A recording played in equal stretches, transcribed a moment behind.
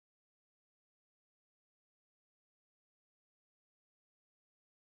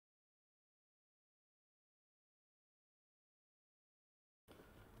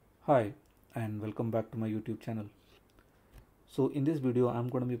Hi and welcome back to my YouTube channel. So in this video I'm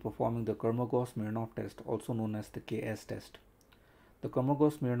going to be performing the Kolmogorov-Smirnov test, also known as the KS test. The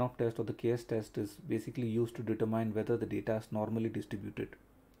Kolmogorov-Smirnov test or the KS test is basically used to determine whether the data is normally distributed.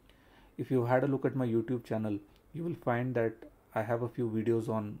 If you had a look at my YouTube channel, you will find that I have a few videos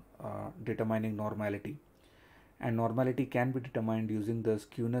on determining normality, and normality can be determined using the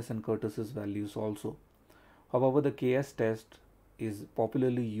skewness and kurtosis values also. However, the KS test is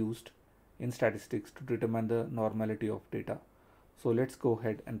popularly used in statistics to determine the normality of data. So let's go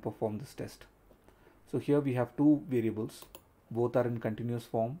ahead and perform this test. So here we have two variables, both are in continuous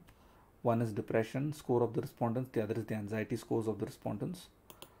form. One is depression score of the respondents, the other is the anxiety scores of the respondents.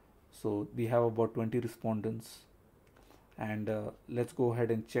 So we have about 20 respondents, and let's go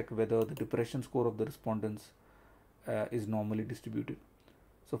ahead and check whether the depression score of the respondents is normally distributed.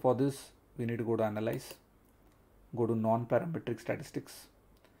 So for this we need to go to analyze, go to non-parametric statistics,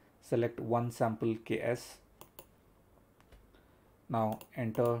 select one sample KS. Now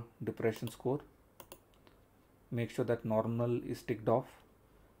enter depression score, make sure that normal is ticked off,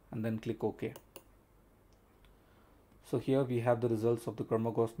 and then click OK. So here we have the results of the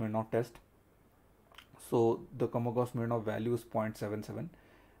Kolmogorov-Smirnov test. So the Kolmogorov-Smirnov value is 0.77,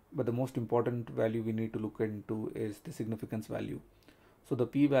 but the most important value we need to look into is the significance value. So the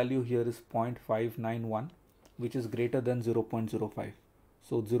p value here is 0.591, which is greater than 0.05.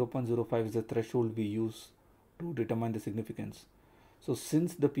 So 0.05 is the threshold we use to determine the significance. So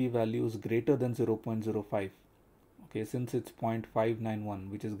since the p value is greater than 0.05, okay, since it's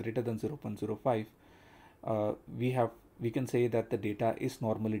 0.591, which is greater than 0.05, we can say that the data is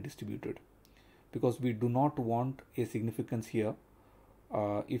normally distributed, because we do not want a significance here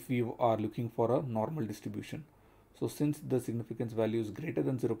if we are looking for a normal distribution. So since the significance value is greater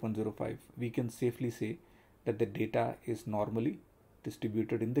than 0.05, we can safely say that the data is normally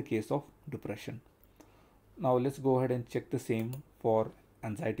distributed in the case of depression. Now let's go ahead and check the same for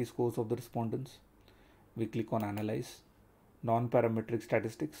anxiety scores of the respondents. We click on analyze, non-parametric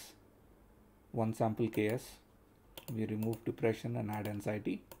statistics, one sample KS. We remove depression and add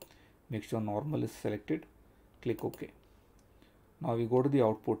anxiety. Make sure normal is selected. Click OK. Now we go to the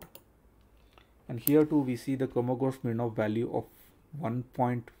output, and here too we see the Kolmogorov-Smirnov value of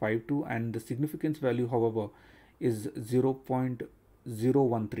 1.52, and the significance value, however, is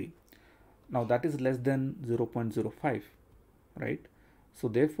 0.013. Now that is less than 0.05, right? So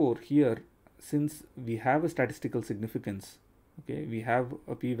therefore here, since we have a statistical significance, okay, we have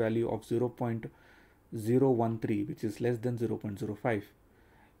a p-value of 0.013, which is less than 0.05,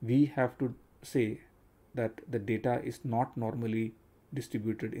 we have to say that the data is not normally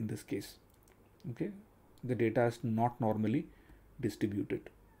distributed in this case. Okay, the data is not normally distributed,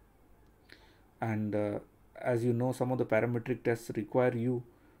 and as you know, some of the parametric tests require you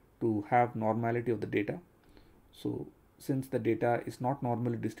to have normality of the data. So since the data is not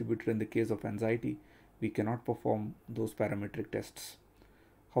normally distributed in the case of anxiety, we cannot perform those parametric tests.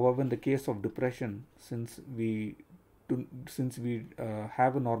 However, in the case of depression, since we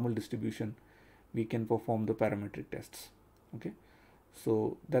have a normal distribution, we can perform the parametric tests. Okay,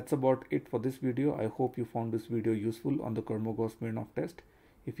 so that's about it for this video. I hope you found this video useful on the Kolmogorov-Smirnov test.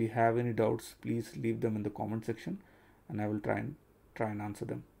 If you have any doubts, please leave them in the comment section, and I will try and answer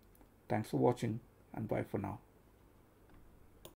them. Thanks for watching, and bye for now.